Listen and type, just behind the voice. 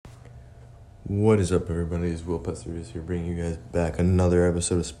What is up, everybody? It's Will Pesters here, bringing you guys back another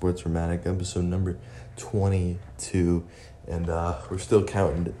episode of Sports Romantic, episode number 22. And we're still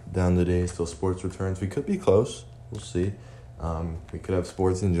counting down the days till sports returns. We could be close. We'll see. We could have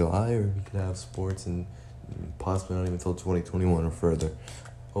sports in July, or we could have sports in possibly not even until 2021 or further.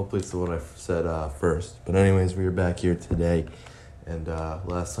 Hopefully it's what I said first. But anyways, we are back here today. And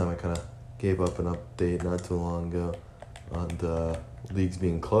last time I kind of gave up an update not too long ago on the leagues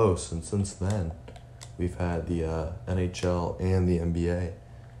being close, and since then we've had the NHL and the NBA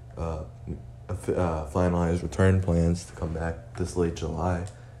finalized return plans to come back this late July,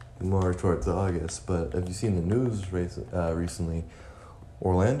 more towards August. But have you seen the news recently?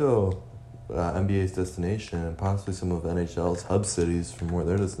 Orlando, NBA's destination, and possibly some of NHL's hub cities from where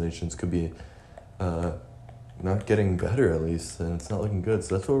their destinations could be not getting better, at least, and it's not looking good.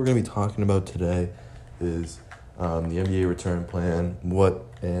 So that's what we're going to be talking about today, is the NBA return plan,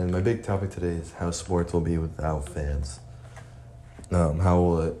 and my big topic today is how sports will be without fans. How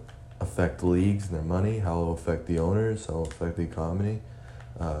will it affect leagues and their money? How will it affect the owners? How will it affect the economy?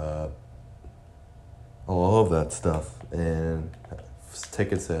 All of that stuff. And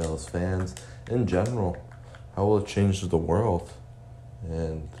ticket sales, fans, in general. How will it change the world?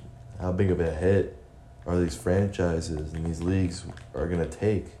 And how big of a hit are these franchises and these leagues are going to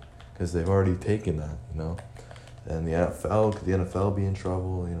take? Because they've already taken that, And the NFL, could the NFL be in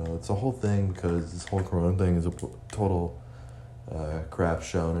trouble? It's a whole thing, because this whole Corona thing is a total crap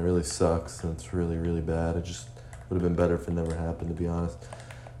show, and it really sucks, and it's really, really bad. It just would have been better if it never happened, to be honest.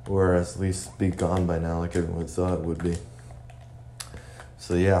 Or at least be gone by now, like everyone thought it would be.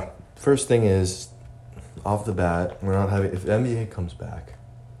 So yeah, first thing is, off the bat, if NBA comes back,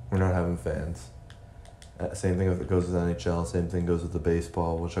 we're not having fans. Same thing if it goes with NHL, same thing goes with the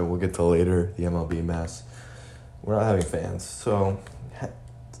baseball, which I will get to later, the MLB mess. We're not having fans. So,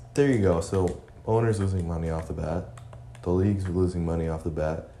 there you go. So, owners losing money off the bat. The league's losing money off the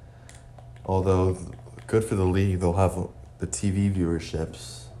bat. Although, good for the league, they'll have the TV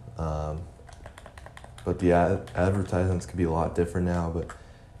viewerships. But the advertisements could be a lot different now. But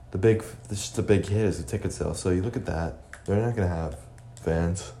the big hit is the ticket sales. So, you look at that. They're not going to have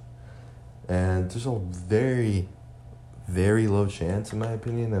fans. And there's a very, very low chance, in my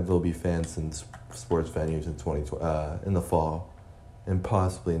opinion, that there'll be fans in sports venues in the fall, and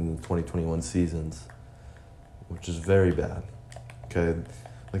possibly in the 2021 seasons, which is very bad.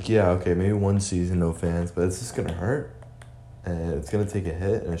 Okay, maybe one season no fans, but it's just gonna hurt, and it's gonna take a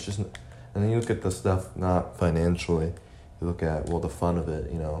hit, and then you look at the stuff not financially. You look at the fun of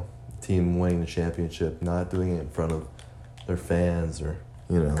it, team winning the championship, not doing it in front of their fans, or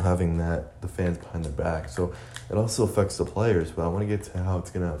having the fans behind their back. So it also affects the players, but I want to get to how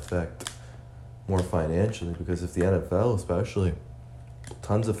it's going to affect more financially, because if the NFL, especially,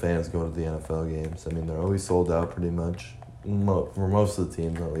 tons of fans go to the NFL games. I mean, they're always sold out pretty much, for most of the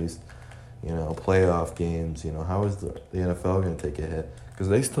teams at least. Playoff games, how is the NFL going to take a hit? Because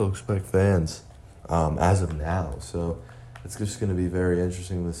they still expect fans as of now. So it's just going to be very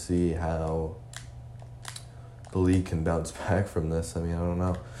interesting to see how the league can bounce back from this. I mean, I don't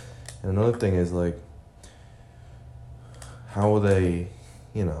know. And another thing is, how will they,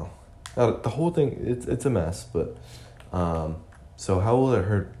 the whole thing, it's a mess, but, so how will it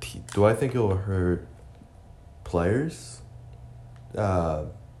hurt, do I think it will hurt players?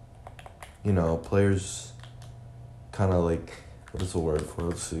 Players kind of what is the word for it?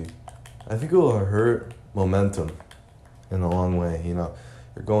 Let's see. I think it will hurt momentum in a long way.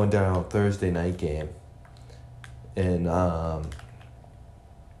 You're going down a Thursday night game in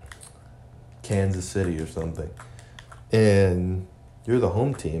Kansas City or something, and you're the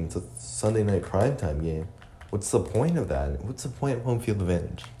home team. It's a Sunday night primetime game. What's the point of that? What's the point of home field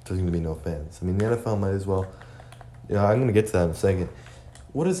advantage? There's going to be no fans. I mean, the NFL might as well. I'm going to get to that in a second.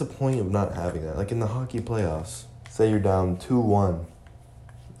 What is the point of not having that? Like in the hockey playoffs, say you're down 2-1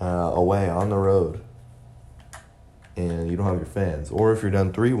 away on the road, and you don't have your fans. Or if you're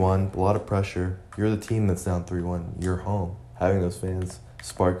down 3-1, a lot of pressure, you're the team that's down 3-1, you're home. Having those fans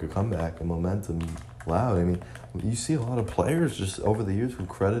spark a comeback and momentum loud. I mean, you see a lot of players just over the years who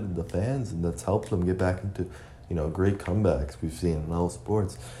credited the fans, and that's helped them get back into, great comebacks we've seen in all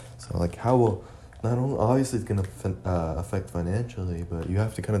sports. So, how will, not only, obviously it's going to affect financially, but you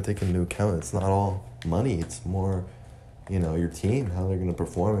have to kind of take into account it's not all money, it's more, your team, how they're going to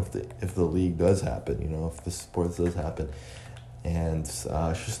perform if the league does happen, if the sports does happen. And it's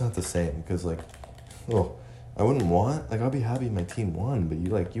just not the same, because, I wouldn't want, I'll be happy my team won, but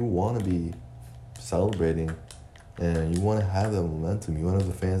you want to be celebrating, and you want to have that momentum, you want to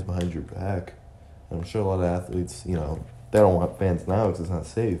have the fans behind your back. And I'm sure a lot of athletes, they don't want fans now because it's not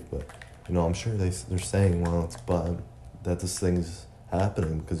safe, but I'm sure they're saying, well, it's bad that this thing's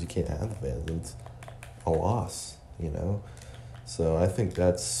happening because you can't have the fans. And it's a loss, So I think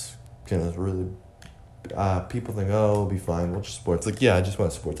that's really. People think, oh, it'll be fine. We'll just sports. Like, yeah, I just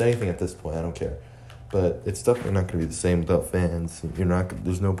want sports. Anything at this point, I don't care. But it's definitely not going to be the same without fans.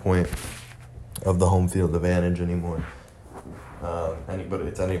 There's no point of the home field advantage anymore.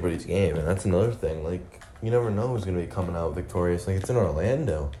 It's anybody's game, and that's another thing. Like, you never know who's going to be coming out victorious. Like, it's in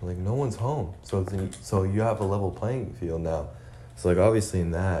Orlando. Like, no one's home. So you have a level playing field now. So, like, obviously in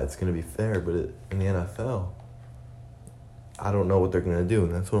that, it's going to be fair. But in the NFL, I don't know what they're going to do.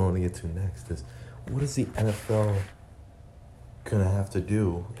 And that's what I want to get to next is, what is the NFL going to have to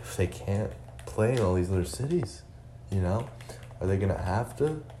do if they can't play in all these other cities? Are they going to have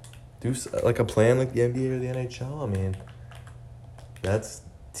to do, like, a plan like the NBA or the NHL? I mean, these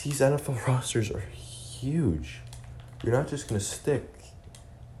NFL rosters are huge. You're not just going to stick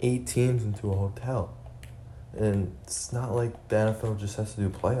 8 teams into a hotel. And it's not like the NFL just has to do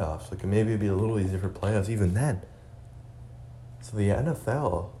playoffs. Like, maybe it'd be a little easier for playoffs even then. So the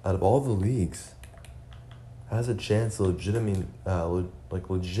NFL, out of all the leagues, has a chance to legit,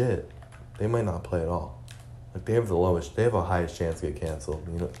 they might not play at all. Like, they have a highest chance to get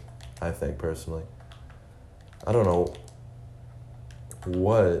canceled, I think, personally. I don't know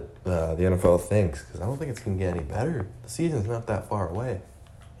what the NFL thinks, because I don't think it's going to get any better. The season's not that far away.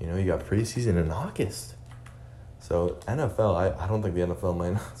 You got preseason in August. So NFL, I don't think the NFL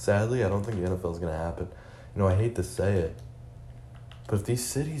might, sadly, I don't think the NFL is going to happen. I hate to say it, but if these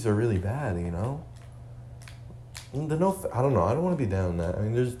cities are really bad, I don't know, I don't want to be down on that. I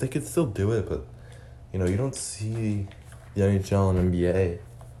mean, they could still do it, but, you don't see the NHL and NBA,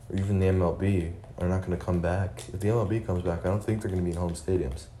 or even the MLB, are not going to come back. If the MLB comes back, I don't think they're going to be in home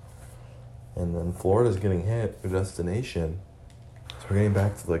stadiums. And then Florida's getting hit, their destination. So we're getting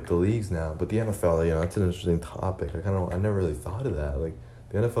back to, like, the leagues now. But the NFL, that's an interesting topic. I never really thought of that. Like,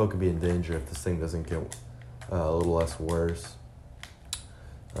 the NFL could be in danger if this thing doesn't get a little less worse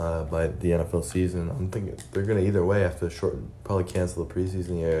by the NFL season. I'm thinking they're going to either way have to probably cancel the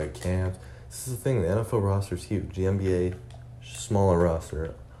preseason camps. This is the thing, the NFL roster is huge. The NBA, smaller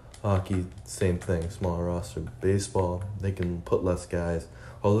roster. Hockey, same thing, smaller roster. Baseball, they can put less guys.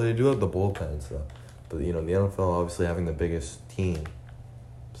 Although they do have the bullpens, though. But, the NFL obviously having the biggest team.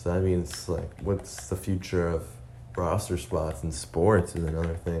 So that means, like, what's the future of roster spots in sports is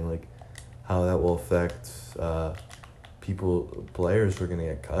another thing. Like, how that will affect players who are going to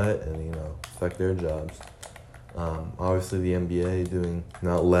get cut and, affect their jobs. Obviously, the NBA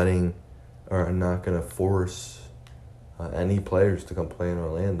not going to force any players to come play in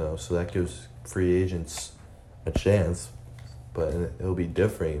Orlando, so that gives free agents a chance. But it'll be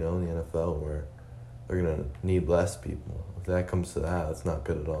different, in the NFL, where they're going to need less people. If that comes to that, it's not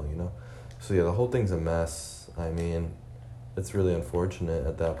good at all, So, yeah, the whole thing's a mess. I mean, it's really unfortunate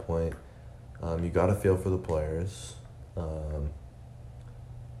at that point. You got to feel for the players.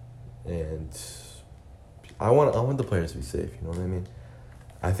 And I want the players to be safe, you know what I mean?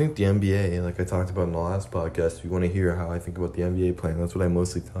 I think the NBA, like I talked about in the last podcast, if you want to hear how I think about the NBA playing, that's what I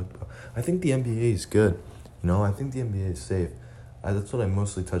mostly talked about. I think the NBA is good. I think the NBA is safe. That's what I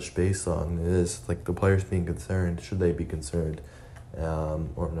mostly touched base on, is like the players being concerned. Should they be concerned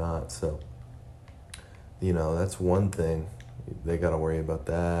or not? So, that's one thing. They got to worry about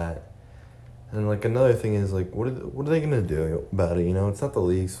that. And, like, another thing is, like, what are they going to do about it? It's not the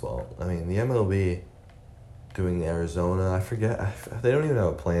league's fault. I mean, the MLB doing Arizona, I forget. They don't even have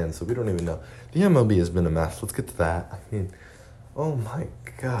a plan, so we don't even know. The MLB has been a mess. Let's get to that. I mean, oh, my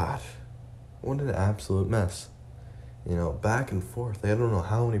God. What an absolute mess. Back and forth. I don't know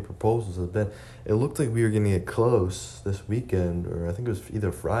how many proposals have been. It looked like we were going to get close this weekend, or I think it was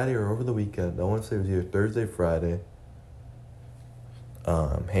either Friday or over the weekend. I want to say it was either Thursday, Friday.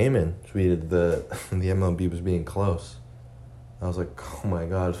 Heyman tweeted that the MLB was being close. I was like, oh my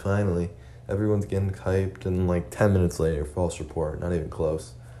God, finally. Everyone's getting hyped, and like 10 minutes later, false report, not even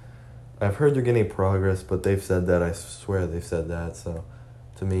close. I've heard they're getting progress, but they've said that, I swear they've said that, so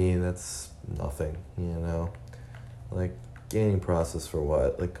to me, that's nothing, Like, gaining process for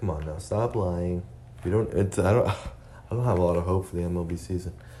what? Like, come on now, stop lying. I don't have a lot of hope for the MLB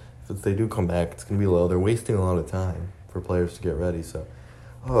season. If they do come back, it's going to be low. They're wasting a lot of time for players to get ready, so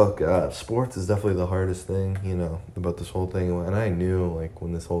oh God, sports is definitely the hardest thing, about this whole thing. And I knew, like,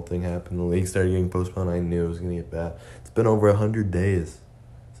 when this whole thing happened, the league started getting postponed, I knew it was going to get bad. It's been over 100 days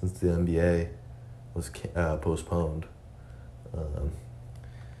since the NBA was postponed.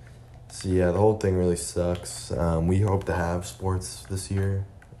 So yeah, the whole thing really sucks. We hope to have sports this year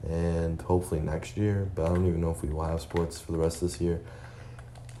and hopefully next year, but I don't even know if we will have sports for the rest of this year.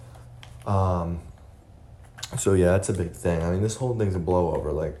 So yeah, that's a big thing. I mean, this whole thing's a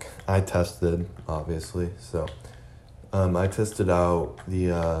blowover. Like, I tested, obviously. So, I tested out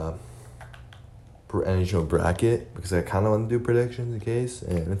the NHL bracket because I kind of want to do predictions in case,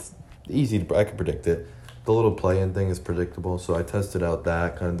 and it's easy. I can predict it. The little play-in thing is predictable, so I tested out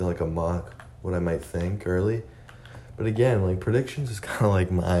that, kind of did like a mock, what I might think early. But again, like, predictions is kind of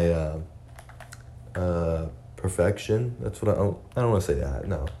like my perfection. That's what I don't want to say that,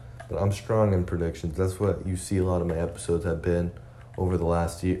 no. But I'm strong in predictions. That's what you see a lot of my episodes have been over the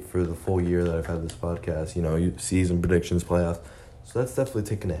last year, for the full year that I've had this podcast. You know, season predictions, playoffs. So that's definitely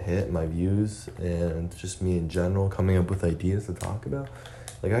taken a hit in my views and just me in general coming up with ideas to talk about.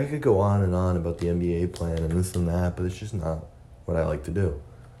 Like, I could go on and on about the NBA plan and this and that, but it's just not what I like to do.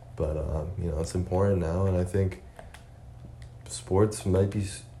 But, you know, it's important now, and I think sports might be,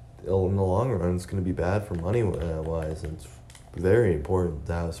 in the long run, it's going to be bad for money-wise, and it's very important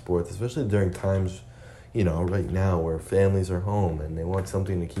to have sports, especially during times, you know, right now where families are home and they want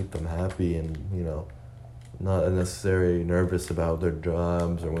something to keep them happy and, you know, not necessarily nervous about their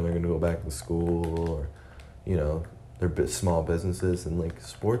jobs or when they're going to go back to school or, you know, their small businesses. And, like,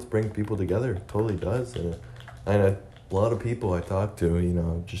 sports bring people together. It totally does. And a lot of people I talk to, you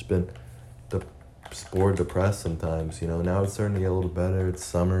know, have just been sport depressed sometimes. You know, now it's starting to get a little better. It's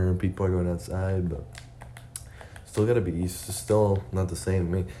summer and people are going outside, but still got to be, it's still not the same. I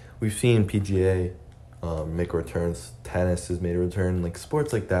mean, we've seen PGA make returns. Tennis has made a return. Like,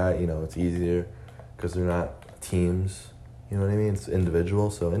 sports like that, you know, it's easier because they're not teams, you know what I mean? It's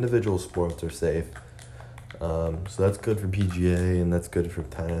individual, so individual sports are safe. So that's good for PGA, and that's good for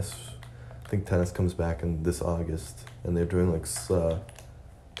tennis. I think tennis comes back in this August, and they're doing, like,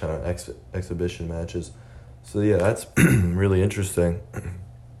 kind of exhibition matches. So, yeah, that's really interesting.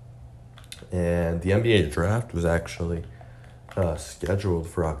 And the NBA draft was actually scheduled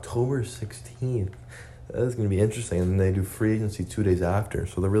for October 16th. That is going to be interesting. And then they do free agency 2 days after.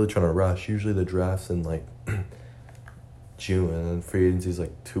 So they're really trying to rush. Usually the draft's in, like, June. And then free agency is,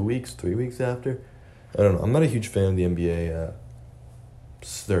 like, 2 weeks, 3 weeks after. I don't know. I'm not a huge fan of the NBA.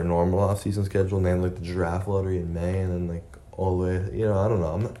 Their normal off-season schedule. And they have, like, the draft lottery in May. And then, like, all the way. You know, I don't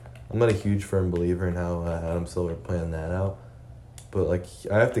know. I'm not a huge firm believer in how Adam Silver planned that out. But, like,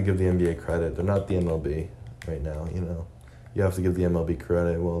 I have to give the NBA credit. They're not the MLB right now, you know. You have to give the MLB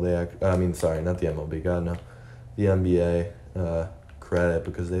credit. Well, sorry, not the MLB. God, no. The NBA credit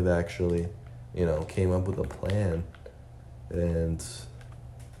because they've actually, you know, came up with a plan and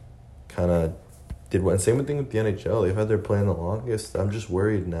kind of did one. Same thing with the NHL. They've had their plan the longest. I'm just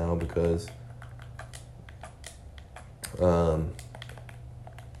worried now because, you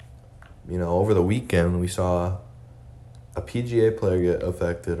know, over the weekend we saw a PGA player get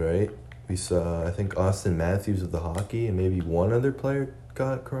affected, right? We saw, I think, Austin Matthews of the hockey, and maybe one other player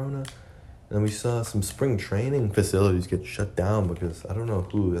got corona. And then we saw some spring training facilities get shut down because, I don't know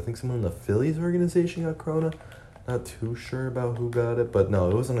who, I think someone in the Phillies organization got corona. Not too sure about who got it, but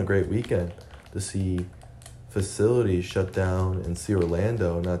no, it wasn't a great weekend to see facilities shut down and see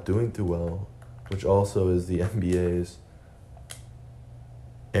Orlando not doing too well, which also is the NBA's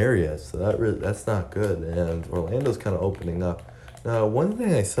area, so that's not good, and Orlando's kind of opening up. Now, one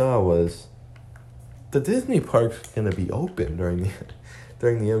thing I saw was the Disney park's going to be open during the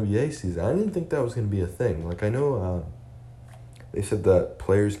NBA season. I didn't think that was going to be a thing. Like, I know they said that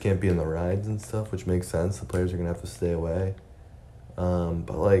players can't be in the rides and stuff, which makes sense. The players are going to have to stay away.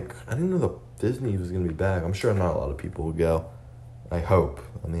 But, like, I didn't know the Disney was going to be back. I'm sure not a lot of people will go. I hope.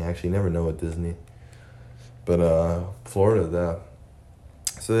 I mean, I actually never know at Disney. But, Florida,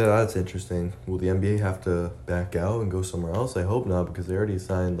 so yeah, that's interesting. Will the NBA have to back out and go somewhere else? I hope not, because they already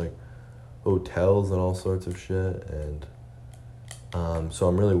signed, like, hotels and all sorts of shit. And so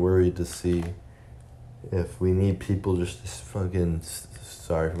I'm really worried to see if we need people just to fucking,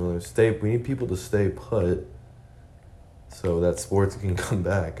 we need people to stay put so that sports can come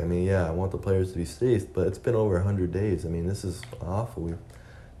back. I mean, yeah, I want the players to be safe, but it's been over 100 days. I mean, this is awful. We've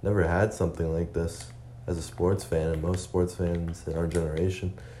never had something like this as a sports fan, and most sports fans in our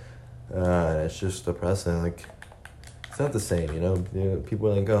generation. It's just depressing. Like, it's not the same, you know? People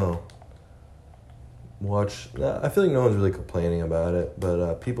are like, oh, watch. I feel like no one's really complaining about it,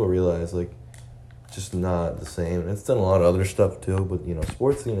 but people realize, like, just not the same. It's done a lot of other stuff too, but, you know,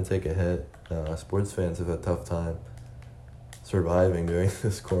 sports is going to take a hit. Sports fans have had a tough time surviving during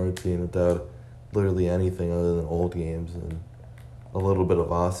this quarantine without literally anything other than old games and a little bit of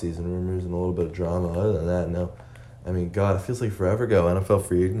off-season rumors and a little bit of drama. Other than that, no. I mean, God, it feels like forever ago. NFL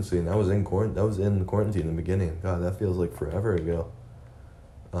free agency, and I was in quarantine in the beginning. God, that feels like forever ago.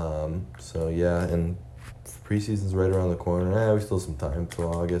 So yeah, and preseason's right around the corner. We still have some time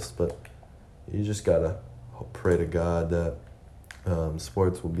till August, but you just gotta pray to God that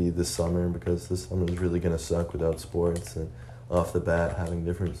sports will be this summer, because this summer is really gonna suck without sports, and off the bat having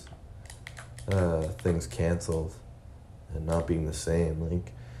different things canceled and not being the same.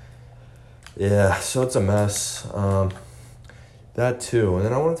 Like, yeah, so it's a mess. That too, and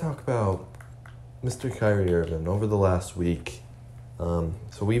then I want to talk about Mr. Kyrie Irving over the last week. So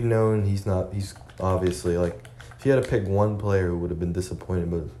we've known he's obviously, like, if you had to pick one player who would have been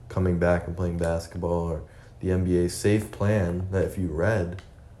disappointed with coming back and playing basketball, or the NBA's safe plan that if you read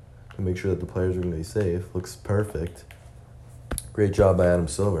to make sure that the players are going to be safe, looks perfect. Great job by Adam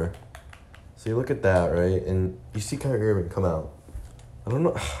Silver. So you look at that, right, and you see Kyrie Irving come out. I don't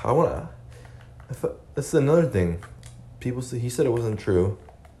know. This is another thing. People say he said it wasn't true.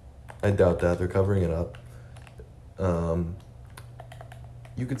 I doubt that. They're covering it up.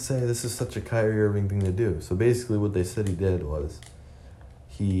 You could say this is such a Kyrie Irving thing to do. So basically what they said he did was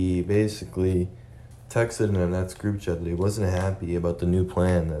he basically texted in a Nets group chat that he wasn't happy about the new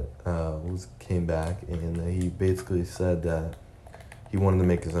plan that came back, and he basically said that he wanted to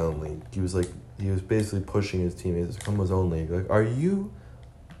make his own league. He was basically pushing his teammates to become his own league. Like, are you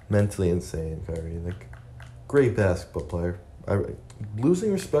mentally insane, Kyrie? Like, great basketball player.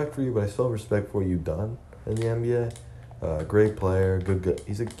 Losing respect for you, but I still have respect for what you've done in the NBA. Great player, good guy.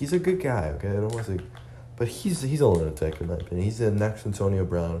 He's a good guy. Okay, I don't want to say, but he's a lunatic in my opinion. He's the next Antonio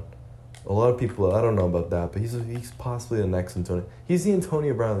Brown. A lot of people, I don't know about that, but he's possibly the next Antonio. He's the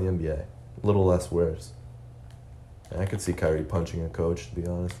Antonio Brown of the NBA. A little less worse. And I could see Kyrie punching a coach, to be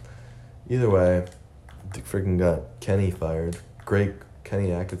honest. Either way, they freaking got Kenny fired. Great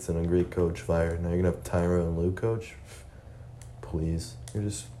Kenny Atkinson, a great coach, fired. Now you're going to have Tyra and Lue coach? Please. You're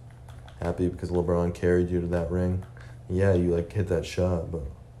just happy because LeBron carried you to that ring. Yeah, you hit that shot, but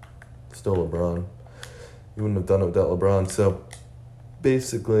still LeBron. You wouldn't have done it without LeBron. So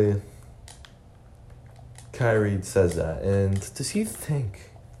basically, Kyrie says that. And does he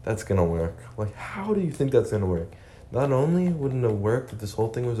think that's going to work? Like, how do you think that's going to work? Not only wouldn't it have worked if this whole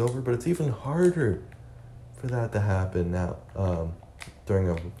thing was over, but it's even harder for that to happen now during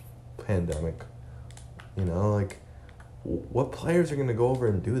a pandemic. You know, like, what players are going to go over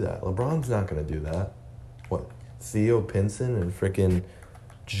and do that? LeBron's not going to do that. What, Theo Pinson and freaking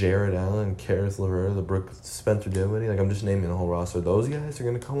Jared Allen, Karis LeVert, Spencer Dinwiddie, like, I'm just naming the whole roster. Those guys are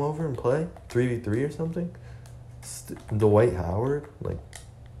going to come over and play 3v3 or something? Dwight Howard? Like,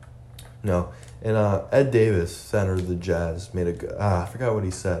 no. And Ed Davis, center of the Jazz, I forgot what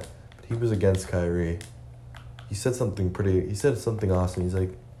he said, but he was against Kyrie. He said something awesome. He's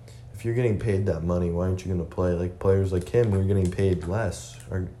like, if you're getting paid that money, why aren't you going to play? Like, players like him who are getting paid less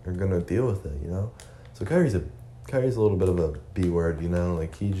are going to deal with it, you know? So Kyrie's a little bit of a B word, you know?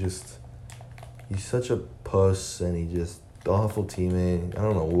 Like, he's such a puss, and he just awful teammate. I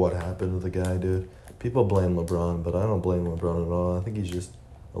don't know what happened to the guy, dude. People blame LeBron, but I don't blame LeBron at all. I think he's just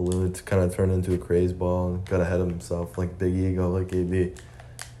a lunatic, kind of turned into a crazy ball and got ahead of himself, like big ego, like AD.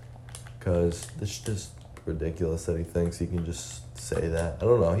 Because it's just ridiculous that he thinks he can just say that. I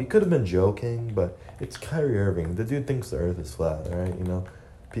don't know. He could have been joking, but it's Kyrie Irving. The dude thinks the earth is flat, all right? You know?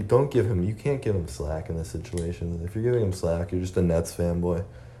 You can't give him slack in this situation. If you're giving him slack, you're just a Nets fanboy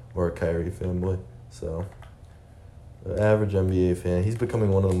or a Kyrie fanboy. So, the average NBA fan, he's becoming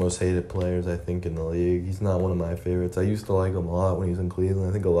one of the most hated players, I think, in the league. He's not one of my favorites. I used to like him a lot when he was in Cleveland.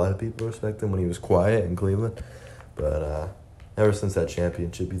 I think a lot of people respect him when he was quiet in Cleveland. But ever since that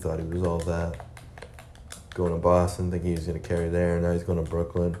championship, he thought he was all that. Going to Boston, thinking he was going to carry there. Now he's going to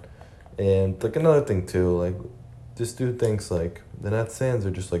Brooklyn. And, like, another thing, too, like, this dude thinks, like, the Nets fans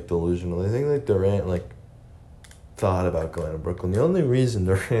are just, like, delusional. They think, like, Durant, like, thought about going to Brooklyn. The only reason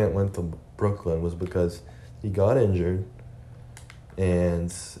Durant went to Brooklyn was because he got injured,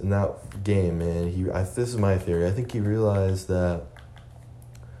 and in that game, man, this is my theory. I think he realized that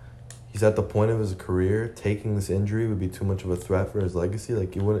he's at the point of his career, taking this injury would be too much of a threat for his legacy.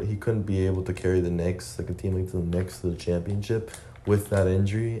 Like, he couldn't be able to carry the Knicks, like a team like the Knicks, to the championship with that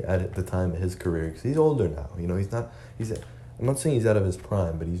injury at the time of his career. Because he's older now, you know. I'm not saying he's out of his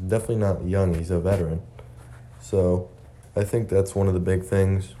prime, but he's definitely not young. He's a veteran. So, I think that's one of the big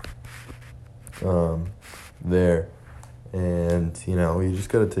things there. And, you know, you just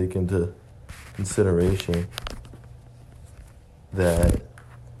got to take into consideration that,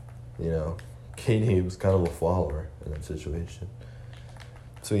 you know, KD was kind of a follower in that situation.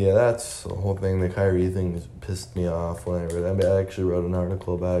 So, yeah, that's the whole thing. The Kyrie thing has pissed me off when I read it. I actually wrote an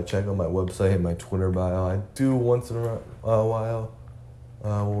article about it. Check out my website and my Twitter bio. I do once in a while.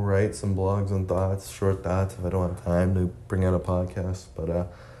 We'll write some blogs and thoughts, short thoughts, if I don't have time to bring out a podcast.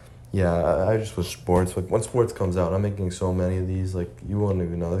 But Yeah, I just wish sports, like, when sports comes out, I'm making so many of these, like, you won't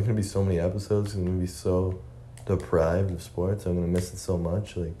even know. There's going to be so many episodes, I'm going to be so deprived of sports, I'm going to miss it so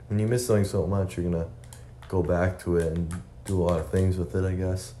much. Like, when you miss something so much, you're going to go back to it and do a lot of things with it, I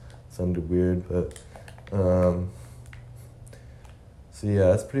guess. Sounded weird, but, so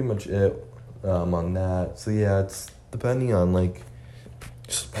yeah, that's pretty much it, on that. So yeah, it's depending on, like,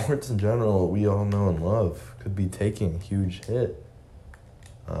 sports in general, we all know and love, could be taking a huge hit.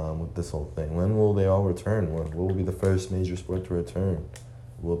 With this whole thing. When will they all return? What will be the first major sport to return?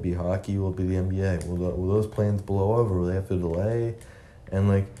 Will it be hockey? Will it be the NBA? Will those plans blow over? Will they have to delay? And,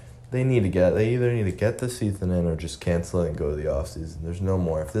 like, they either need to get the season in or just cancel it and go to the off season. There's no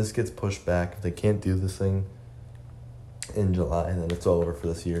more. If this gets pushed back, if they can't do this thing in July, then it's over for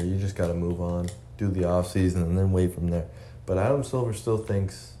this year. You just got to move on, do the off season, and then wait from there. But Adam Silver still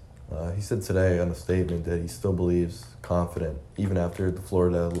thinks. He said today on a statement that he still believes, confident, even after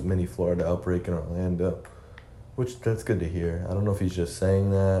the mini Florida outbreak in Orlando, which that's good to hear. I don't know if he's just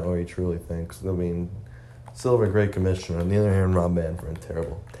saying that or he truly thinks. I mean, Silver, great commissioner. On the other hand, Rob Manfred,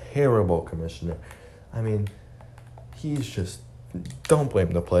 terrible commissioner. I mean, he's just, don't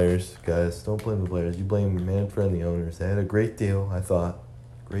blame the players, guys. Don't blame the players. You blame Manfred and the owners. They had a great deal, I thought.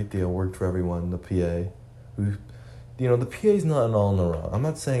 Great deal, worked for everyone. The PA, the PA's not all in the wrong. I'm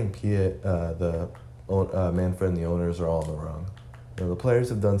not saying Manfred and the owners are all in the wrong. The players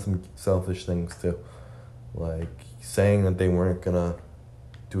have done some selfish things too, like saying that they weren't gonna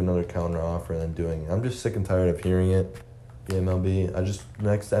do another counter offer and then doing it. I'm just sick and tired of hearing it. The MLB.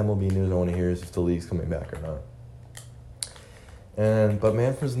 Next MLB news I want to hear is if the league's coming back or not. But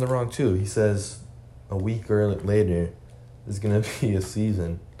Manfred's in the wrong too. He says a week later there's gonna be a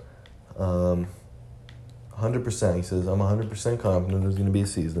season. 100%. He says, I'm 100% confident there's going to be a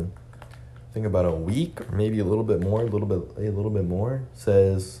season. I think about a week or maybe a little bit more,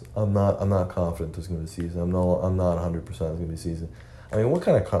 says, I'm not confident there's going to be a season. I'm not 100% there's going to be a season. I mean, what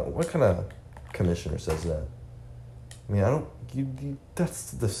kind of commissioner says that? I mean,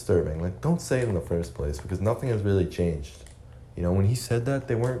 that's disturbing. Like, don't say it in the first place because nothing has really changed. When he said that,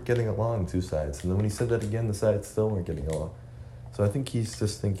 they weren't getting along, two sides. And then when he said that again, the sides still weren't getting along. So I think he's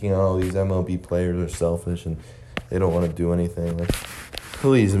just thinking, these MLB players are selfish and they don't want to do anything. Like,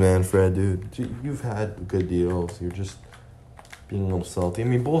 please, Manfred, dude, you've had good deals. You're just being a little salty. I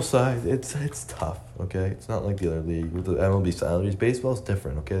mean, both sides, it's tough, okay? It's not like the other league with the MLB salaries. Baseball's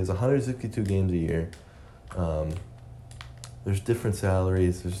different, okay? There's 162 games a year. There's different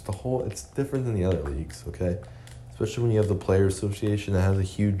salaries. It's different than the other leagues, okay? Especially when you have the Players Association that has a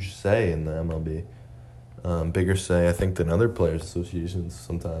huge say in the MLB. Bigger say, I think, than other players' associations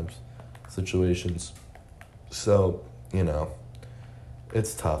sometimes, situations. So,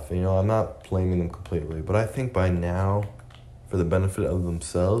 it's tough. I'm not blaming them completely. But I think by now, for the benefit of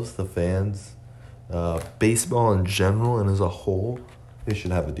themselves, the fans, baseball in general and as a whole, they should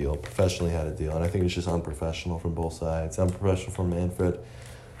have a deal, professionally had a deal. And I think it's just unprofessional from both sides. Unprofessional from Manfred,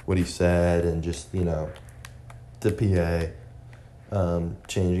 what he said, and just, the PA.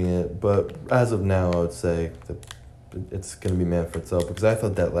 Changing it, but as of now, I would say that it's going to be Manfred's up because I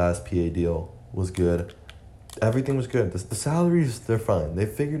thought that last PA deal was good. Everything was good. The salaries, they're fine. They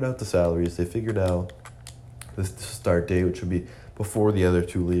figured out the salaries. They figured out the start date, which would be before the other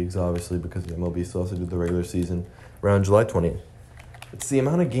two leagues, obviously, because the MLB still has to do the regular season around July 20th. It's the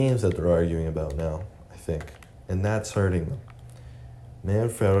amount of games that they're arguing about now, I think, and that's hurting them.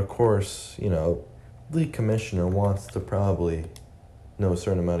 Manfred, of course, league commissioner wants to probably know a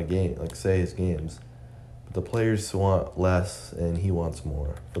certain amount of his games. But the players want less and he wants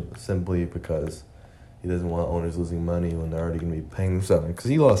more, simply because he doesn't want owners losing money when they're already going to be paying them something. Because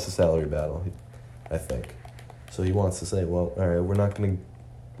he lost the salary battle, I think. So he wants to say, well, all right, we're going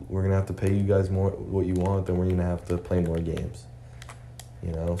to have to pay you guys more what you want, then we're going to have to play more games.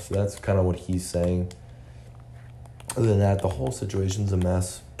 So that's kind of what he's saying. Other than that, the whole situation's a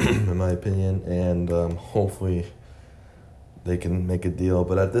mess, in my opinion, and hopefully they can make a deal.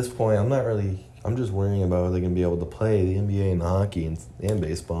 But at this point, I'm just worrying about are they going to be able to play the NBA and the hockey and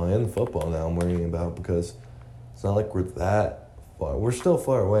baseball and the football now I'm worrying about because it's not like we're that far. We're still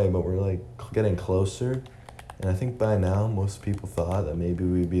far away, but we're getting closer. And I think by now, most people thought that maybe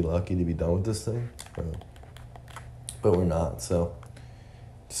we'd be lucky to be done with this thing. But we're not, so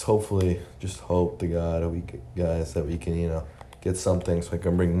just hope to God that we can, get something so I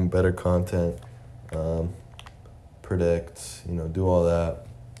can bring better content, predict, do all that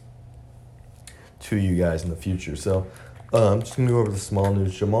to you guys in the future. So I'm just going to go over the small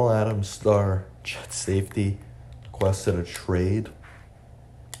news. Jamal Adams, star Jet safety, requested a trade.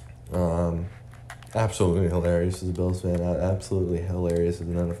 Absolutely hilarious as a Bills fan. Absolutely hilarious as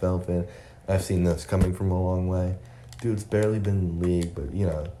an NFL fan. I've seen this coming from a long way. Dude's barely been in the league, but,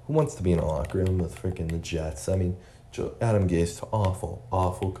 who wants to be in a locker room with freaking the Jets? I mean, Adam Gase,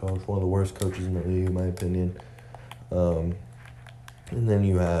 awful coach. One of the worst coaches in the league, in my opinion. And then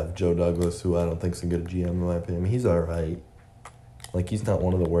you have Joe Douglas, who I don't think's a good GM, in my opinion. I mean, he's all right. Like, he's not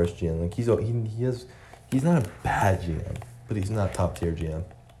one of the worst GM. Like, he's not a bad GM, but he's not top-tier GM.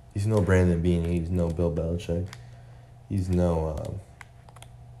 He's no Brandon Beane. He's no Bill Belichick. He's no,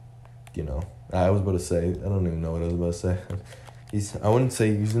 I was about to say, I don't even know what I was about to say. I wouldn't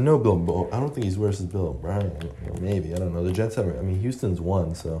say he's no Bill. I don't think he's worse than Bill O'Brien. Maybe, I don't know. The Jets Houston's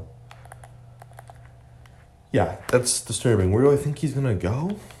won, so. Yeah, that's disturbing. Where do I think he's going to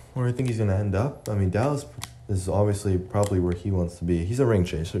go? Where do I think he's going to end up? I mean, Dallas is obviously probably where he wants to be. He's a ring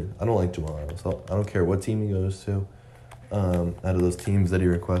chaser. I don't like Jamal Adams. I don't care what team he goes to. Out of those teams that he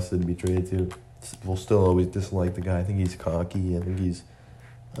requested to be traded to, we'll still always dislike the guy. I think he's cocky. I think he's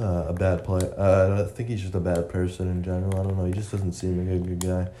a bad player. I think he's just a bad person in general. I don't know. He just doesn't seem like a good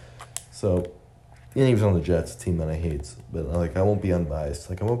guy. So, he was on the Jets, a team that I hate. But, I won't be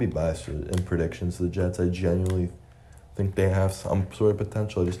unbiased. I won't be biased in predictions to the Jets. I genuinely think they have some sort of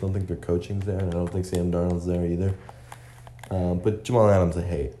potential. I just don't think their coaching's there, and I don't think Sam Darnold's there either. But Jamal Adams, I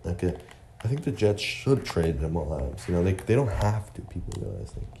hate. I think the Jets should trade Jamal Adams. They don't have to. People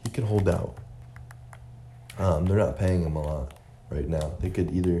realize he could hold out. They're not paying him a lot right now. They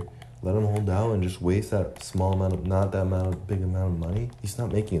could either let him hold out and just waste that small amount of, not that big amount of money. He's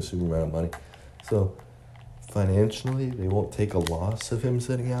not making a super amount of money, so financially they won't take a loss of him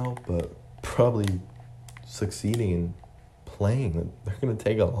sitting out, but probably succeeding in playing, they're gonna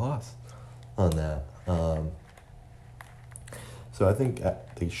take a loss on that. So I think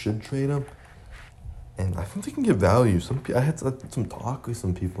they should trade him, and I think they can get value. I had some talk with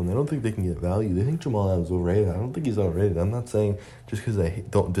some people, and they don't think they can get value. They think Jamal Adams is overrated. I don't think he's overrated. I'm not saying just because I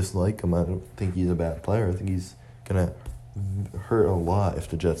don't dislike him, I don't think he's a bad player. I think he's gonna hurt a lot if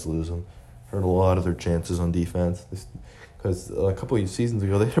the Jets lose him. Hurt a lot of their chances on defense, because a couple of seasons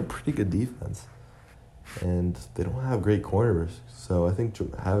ago they had a pretty good defense, and they don't have great corners. So I think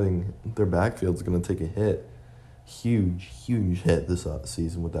having their backfield is gonna take a hit. Huge hit this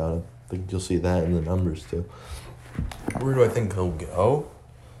season without him. I think you'll see that in the numbers too. Where do I think he'll go?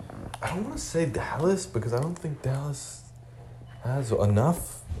 I don't want to say Dallas, because I don't think Dallas has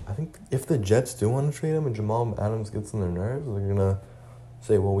enough. I think if the Jets do want to trade him and Jamal Adams gets on their nerves, they're going to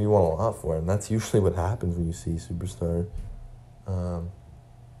say, well, we want a lot for him. That's usually what happens when you see superstar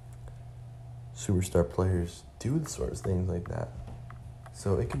players do the sort of things like that.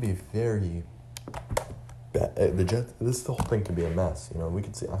 So it could be very... the Jets, this whole thing could be a mess. We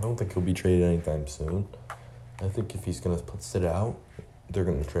could see. I don't think he'll be traded anytime soon. I think if he's gonna sit out, they're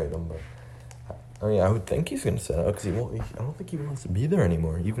gonna trade him. But I would think he's gonna sit out because I don't think he wants to be there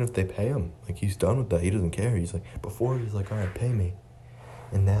anymore. Even if they pay him, he's done with that. He doesn't care. He's before he's all right, pay me,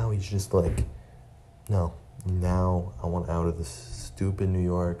 and now he's just no. Now I want out of this stupid New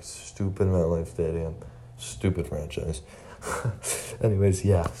York, stupid MetLife Stadium, stupid franchise. Anyways,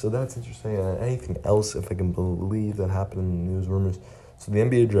 yeah, so that's interesting. Anything else, if I can believe, that happened in the news rumors? So the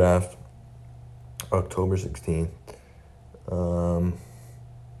NBA draft, October 16th.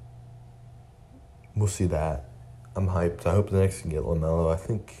 We'll see that. I'm hyped. I hope the Knicks can get LaMelo. I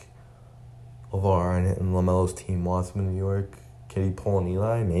think LeVar and LaMelo's team wants him in New York. Can he pull an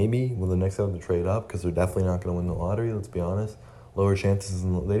Eli? Maybe. Will the Knicks have to trade up? Because they're definitely not going to win the lottery, let's be honest. Lower chances.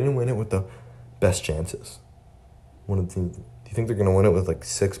 They didn't win it with the best chances. One of the teams. Do you think they're going to win it with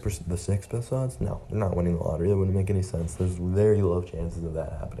 6%, the 6 best odds? No, they're not winning the lottery. That wouldn't make any sense. There's very low chances of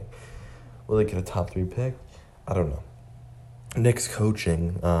that happening. Will they get a top 3 pick? I don't know. Knicks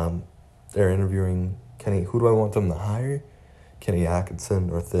coaching, they're interviewing Kenny. Who do I want them to hire? Kenny Atkinson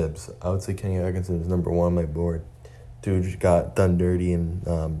or Thibs? I would say Kenny Atkinson is number 1 on my board. Dude just got done dirty in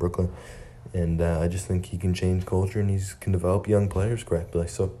Brooklyn. And I just think he can change culture and he can develop young players correctly.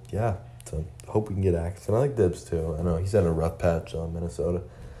 So, yeah. So, hope we can get Atkinson. I like Thibs, too. I know he's had a rough patch on Minnesota.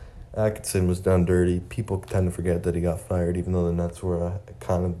 Atkinson was done dirty. People tend to forget that he got fired, even though the Nets were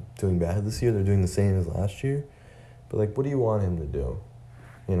kind of doing bad this year. They're doing the same as last year. But, what do you want him to do?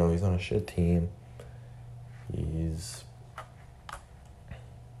 He's on a shit team. He's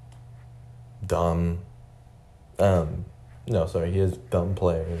dumb. He has dumb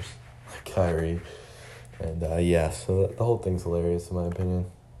players, like Kyrie. And, so the whole thing's hilarious, in my opinion.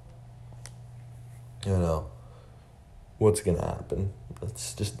 What's going to happen?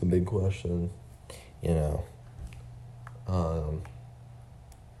 That's just the big question,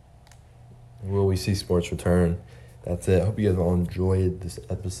 Will we see sports return? That's it. I hope you guys all enjoyed this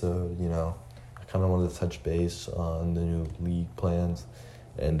episode, I kind of wanted to touch base on the new league plans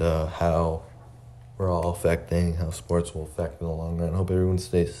and how we're all affecting, how sports will affect in the long run. I hope everyone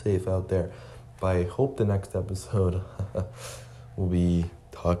stays safe out there. But I hope the next episode will be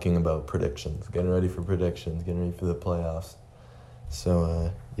talking about predictions, getting ready for predictions, getting ready for the playoffs.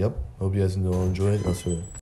 So, yep, hope you guys will enjoy it.